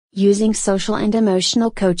Using Social and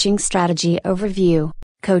Emotional Coaching Strategy Overview.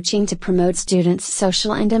 Coaching to promote students'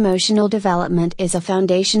 social and emotional development is a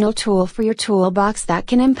foundational tool for your toolbox that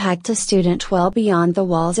can impact a student well beyond the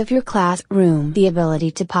walls of your classroom. The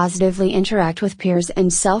ability to positively interact with peers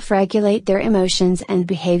and self-regulate their emotions and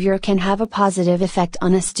behavior can have a positive effect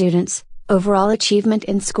on a student's overall achievement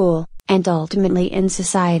in school, and ultimately in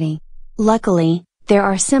society. Luckily, there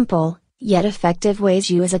are simple, yet effective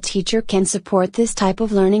ways you as a teacher can support this type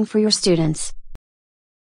of learning for your students.